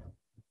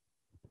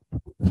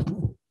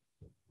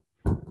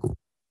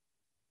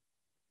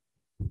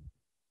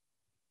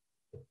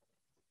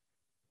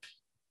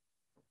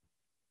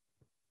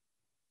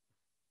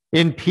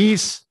 In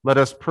peace, let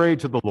us pray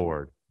to the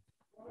Lord.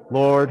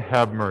 Lord,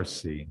 have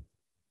mercy.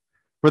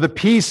 For the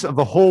peace of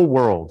the whole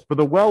world, for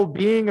the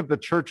well-being of the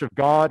Church of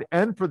God,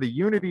 and for the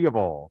unity of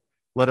all,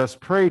 let us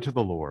pray to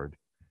the Lord.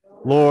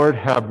 Lord,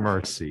 have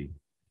mercy.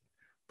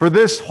 For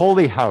this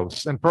holy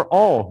house, and for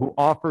all who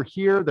offer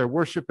here their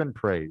worship and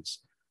praise,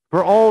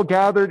 for all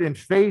gathered in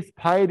faith,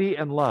 piety,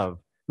 and love,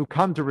 who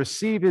come to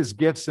receive his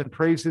gifts and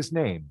praise his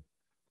name,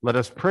 let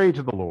us pray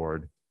to the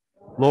Lord.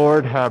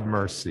 Lord, have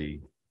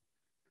mercy.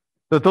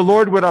 That the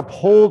Lord would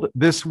uphold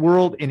this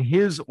world in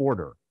his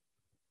order,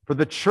 for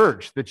the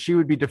church, that she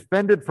would be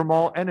defended from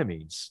all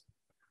enemies,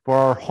 for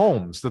our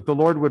homes, that the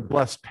Lord would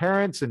bless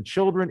parents and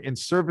children in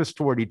service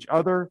toward each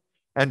other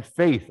and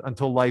faith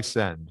until life's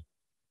end,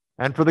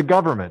 and for the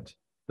government,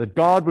 that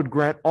God would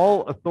grant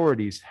all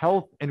authorities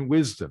health and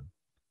wisdom.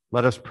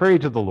 Let us pray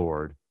to the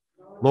Lord.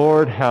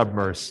 Lord, have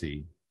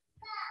mercy.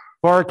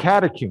 For our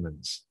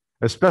catechumens,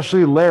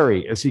 especially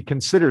Larry, as he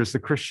considers the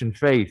Christian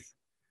faith,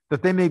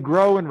 that they may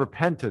grow in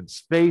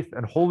repentance, faith,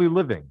 and holy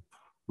living,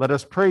 let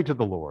us pray to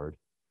the Lord.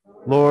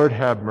 Lord,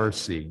 have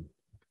mercy.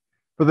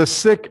 For the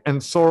sick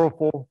and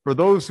sorrowful, for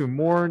those who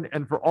mourn,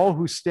 and for all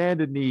who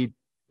stand in need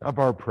of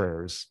our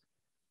prayers,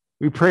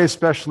 we pray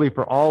especially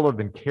for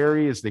Olive and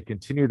Carrie as they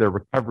continue their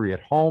recovery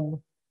at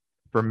home,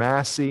 for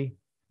Massey,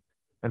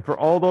 and for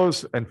all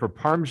those, and for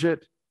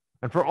Parmjit,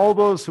 and for all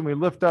those whom we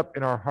lift up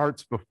in our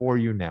hearts before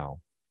you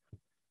now.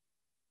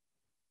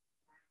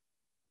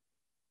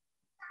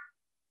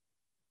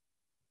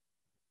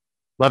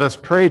 Let us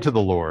pray to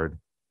the Lord.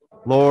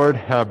 Lord,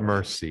 have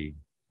mercy.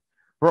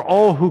 For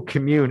all who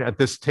commune at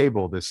this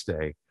table this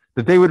day,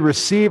 that they would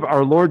receive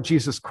our Lord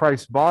Jesus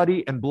Christ's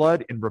body and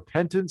blood in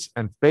repentance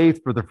and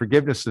faith for the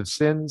forgiveness of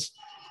sins,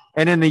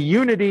 and in the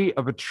unity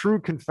of a true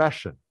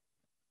confession.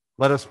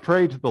 Let us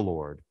pray to the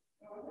Lord.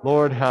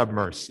 Lord, have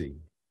mercy.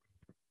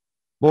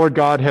 Lord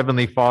God,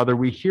 Heavenly Father,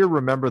 we here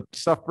remember the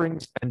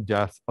sufferings and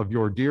death of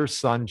your dear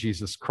Son,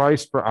 Jesus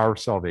Christ, for our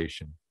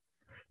salvation.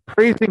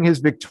 Praising his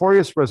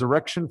victorious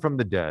resurrection from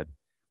the dead,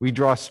 we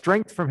draw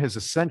strength from his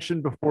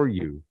ascension before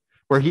you,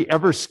 where he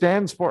ever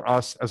stands for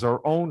us as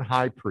our own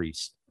high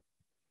priest.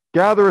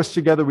 Gather us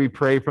together, we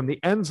pray, from the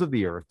ends of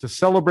the earth to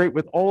celebrate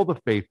with all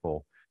the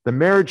faithful the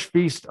marriage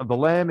feast of the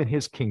Lamb in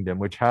his kingdom,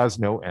 which has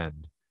no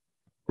end.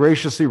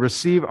 Graciously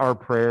receive our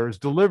prayers,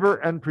 deliver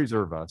and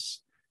preserve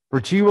us. For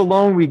to you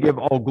alone we give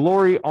all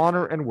glory,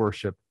 honor, and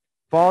worship,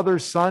 Father,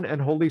 Son,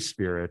 and Holy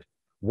Spirit,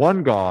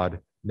 one God,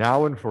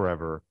 now and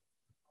forever.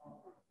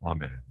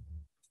 Amen.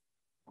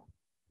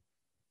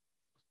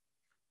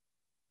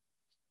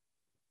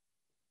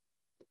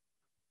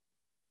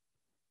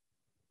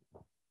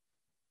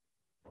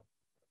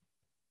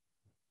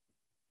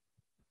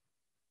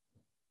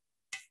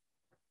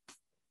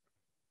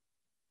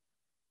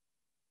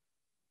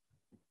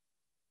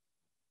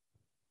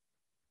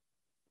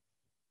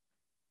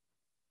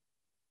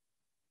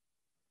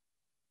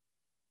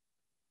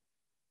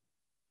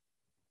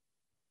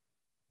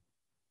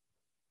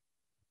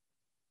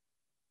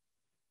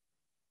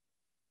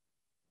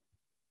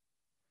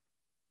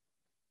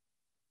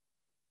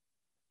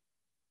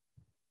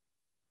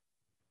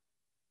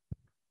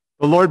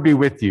 The Lord be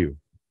with you.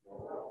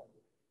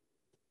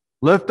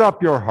 Lift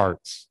up your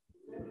hearts.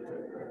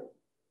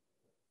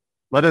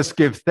 Let us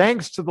give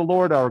thanks to the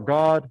Lord our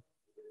God.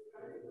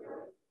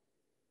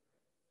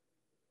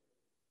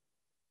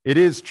 It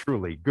is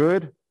truly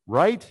good,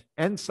 right,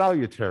 and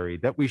salutary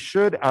that we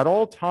should at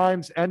all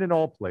times and in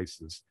all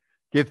places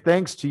give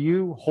thanks to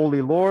you,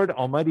 Holy Lord,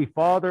 Almighty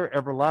Father,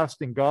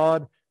 everlasting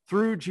God,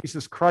 through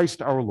Jesus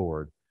Christ our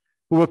Lord,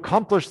 who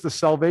accomplished the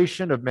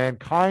salvation of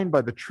mankind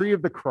by the tree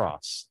of the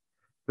cross,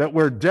 that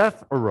where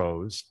death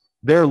arose,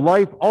 there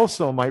life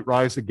also might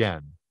rise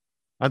again,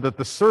 and that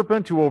the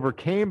serpent who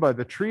overcame by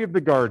the tree of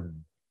the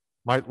garden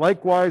might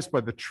likewise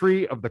by the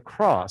tree of the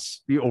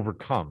cross be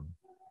overcome.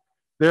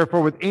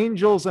 Therefore, with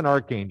angels and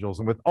archangels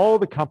and with all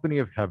the company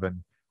of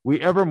heaven, we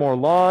evermore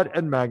laud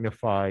and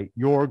magnify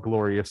your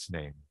glorious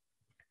name.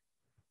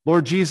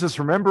 Lord Jesus,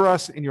 remember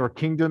us in your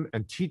kingdom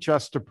and teach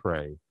us to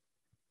pray.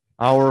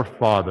 Our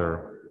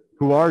Father,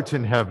 who art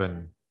in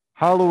heaven,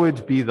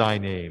 hallowed be thy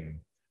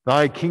name.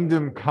 Thy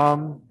kingdom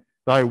come,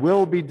 thy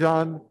will be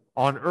done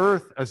on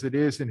earth as it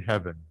is in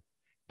heaven.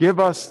 Give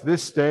us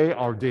this day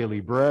our daily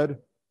bread,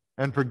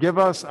 and forgive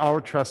us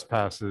our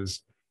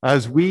trespasses,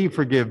 as we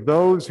forgive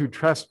those who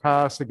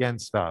trespass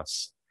against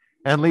us.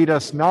 And lead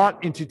us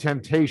not into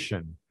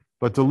temptation,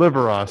 but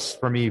deliver us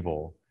from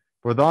evil.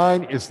 For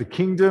thine is the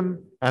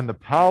kingdom and the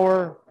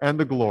power and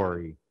the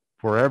glory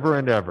forever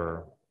and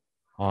ever.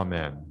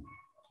 Amen.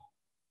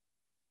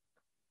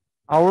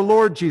 Our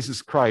Lord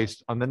Jesus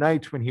Christ, on the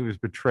night when he was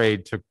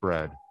betrayed, took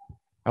bread.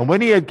 And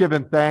when he had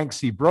given thanks,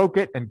 he broke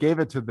it and gave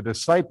it to the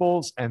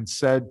disciples and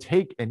said,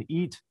 "Take and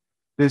eat.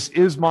 This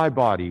is my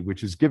body,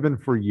 which is given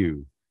for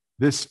you.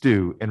 This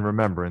do in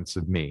remembrance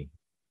of me."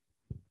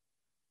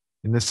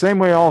 In the same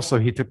way also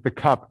he took the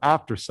cup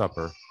after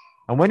supper,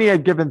 and when he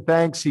had given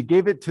thanks, he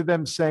gave it to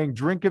them, saying,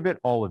 "Drink of it,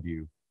 all of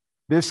you.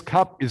 This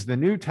cup is the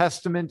New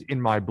Testament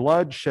in my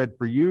blood, shed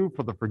for you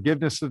for the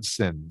forgiveness of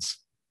sins.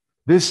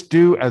 This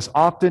do as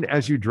often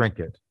as you drink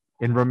it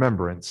in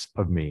remembrance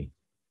of me."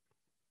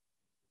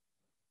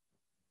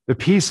 The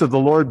peace of the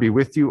Lord be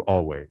with you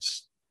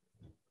always.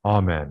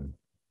 Amen.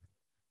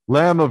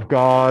 Lamb of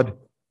God,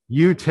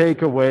 you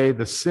take away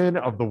the sin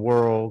of the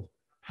world.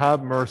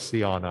 Have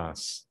mercy on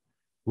us.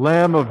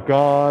 Lamb of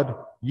God,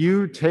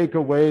 you take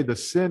away the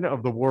sin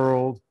of the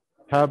world.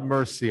 Have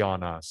mercy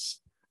on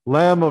us.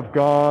 Lamb of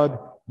God,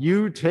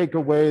 you take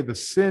away the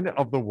sin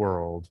of the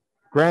world.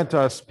 Grant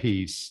us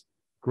peace.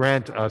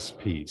 Grant us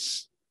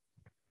peace.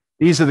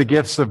 These are the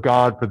gifts of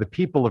God for the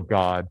people of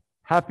God.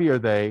 Happy are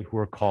they who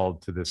are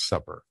called to this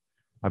supper.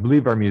 I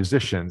believe our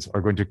musicians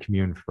are going to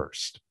commune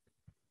first.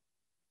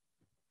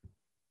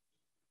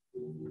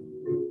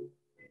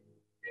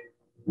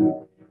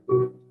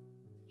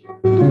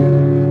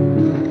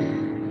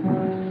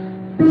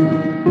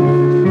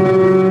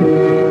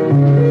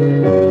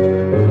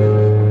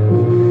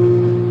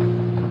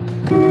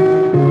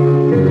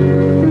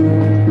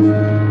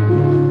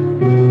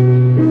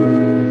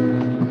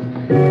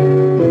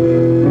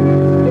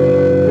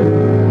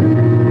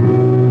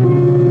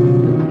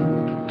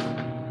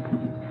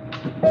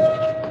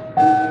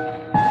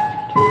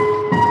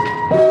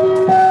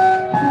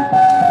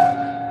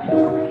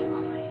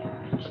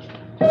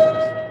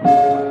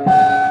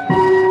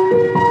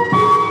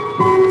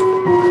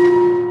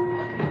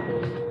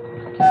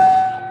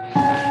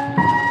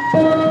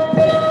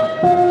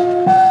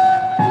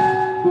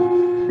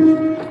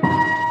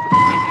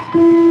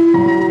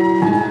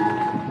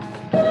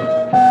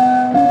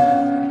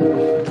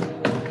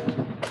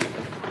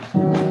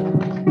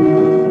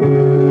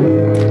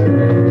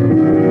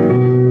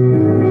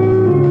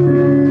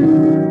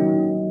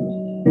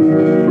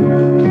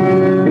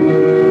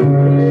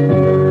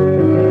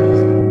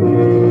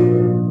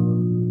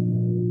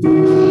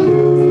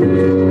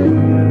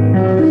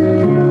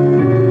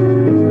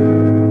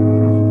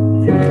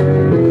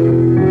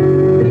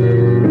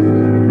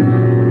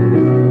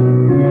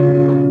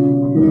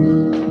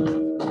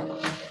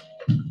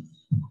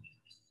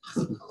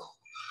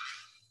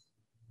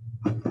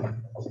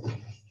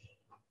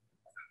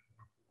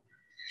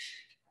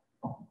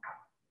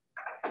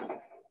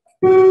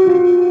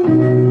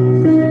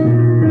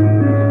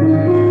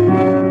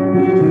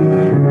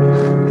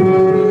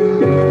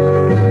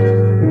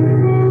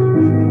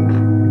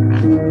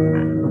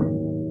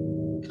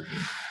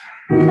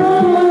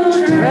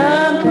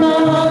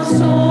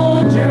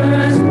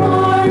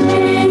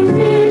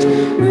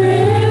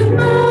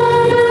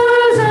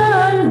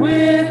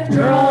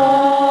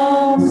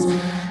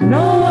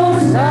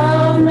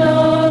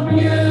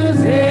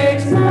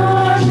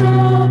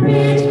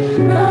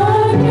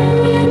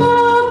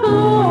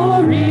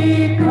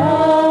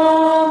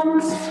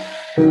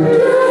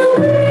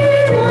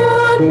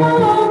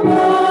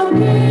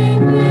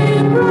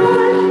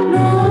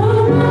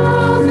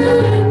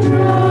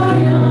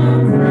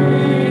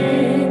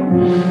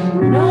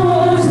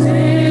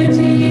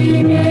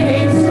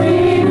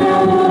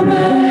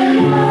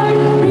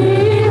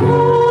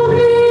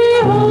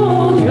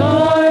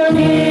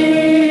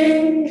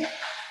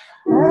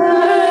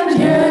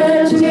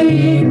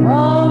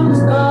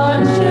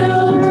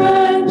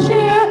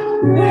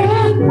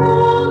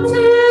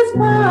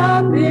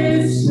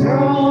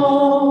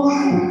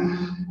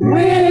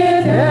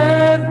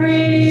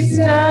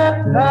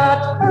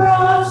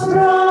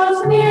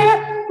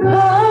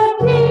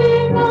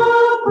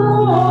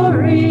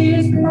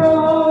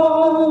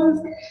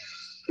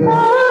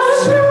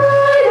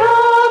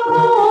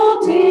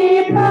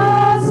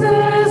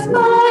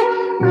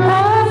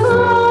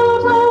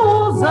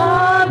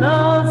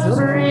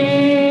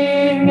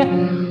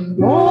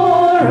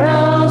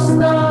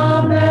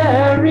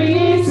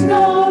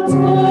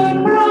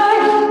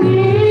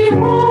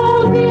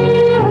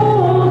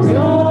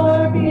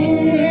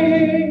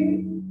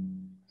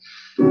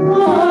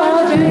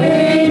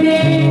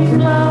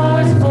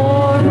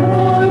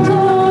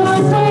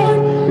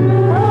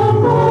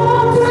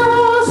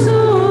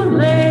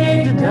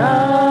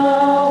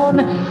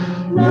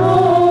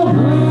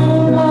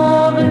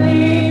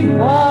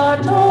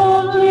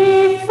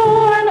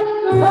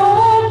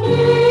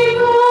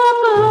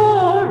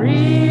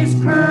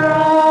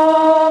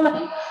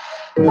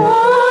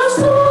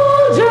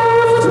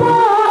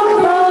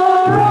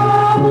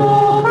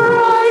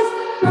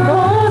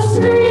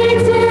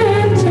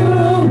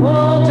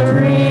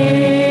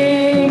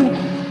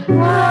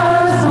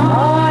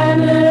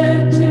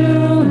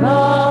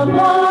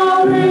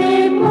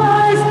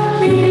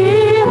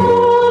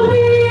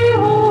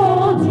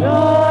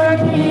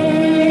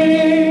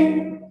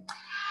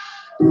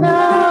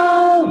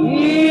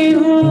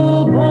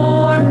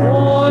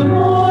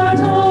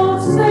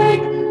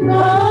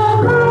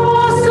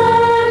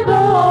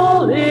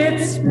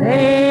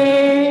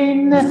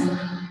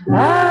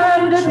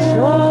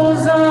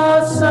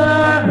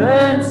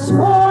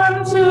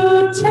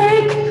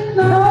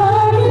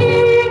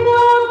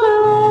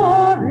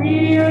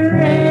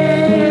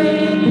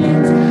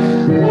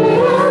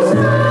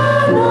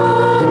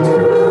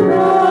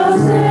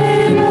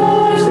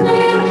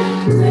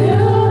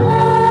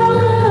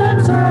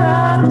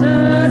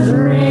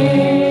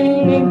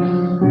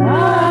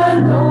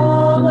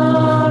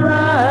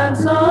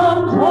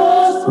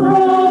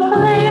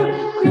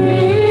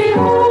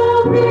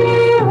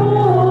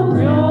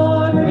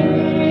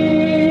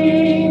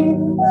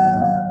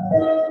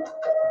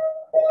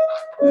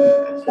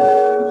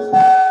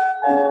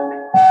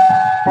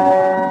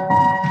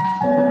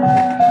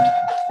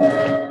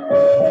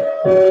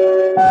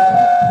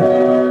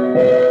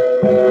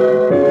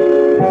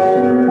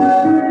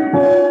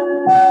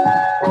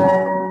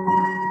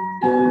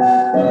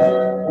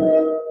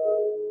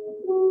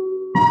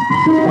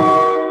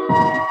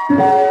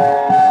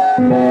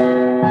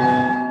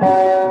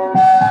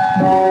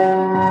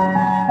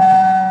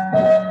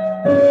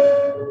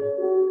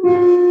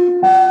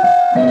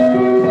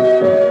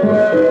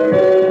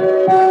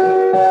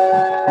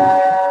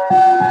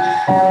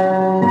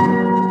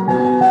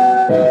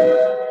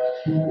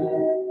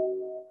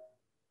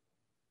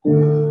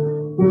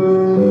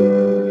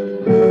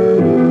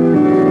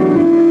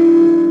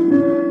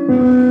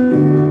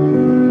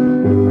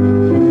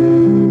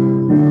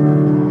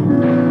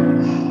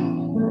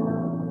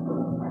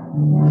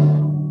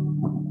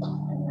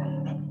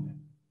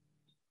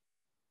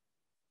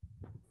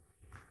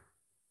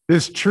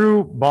 This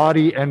true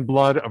body and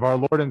blood of our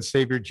Lord and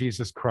Savior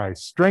Jesus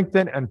Christ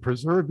strengthen and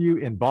preserve you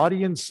in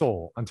body and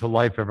soul unto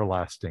life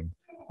everlasting.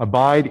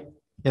 Abide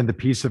in the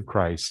peace of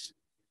Christ.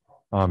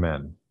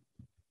 Amen.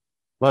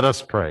 Let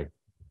us pray.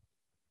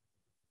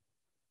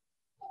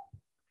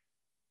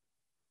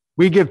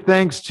 We give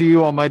thanks to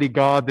you, Almighty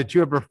God, that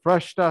you have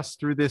refreshed us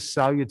through this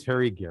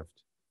salutary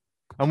gift.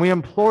 And we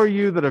implore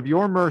you that of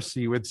your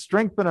mercy would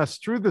strengthen us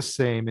through the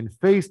same in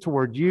faith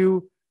toward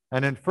you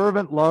and in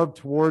fervent love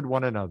toward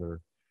one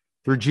another.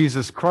 Through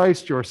Jesus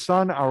Christ, your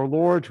Son, our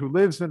Lord, who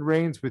lives and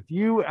reigns with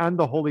you and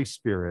the Holy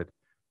Spirit,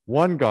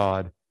 one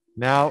God,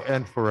 now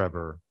and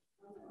forever.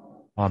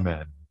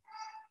 Amen.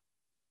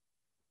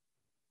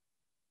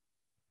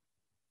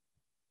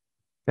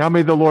 Now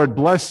may the Lord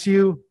bless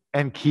you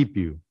and keep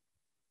you.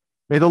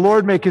 May the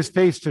Lord make his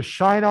face to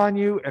shine on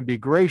you and be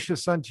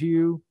gracious unto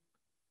you.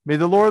 May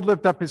the Lord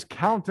lift up his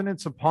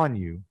countenance upon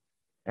you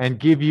and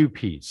give you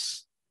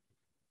peace.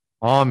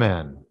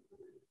 Amen.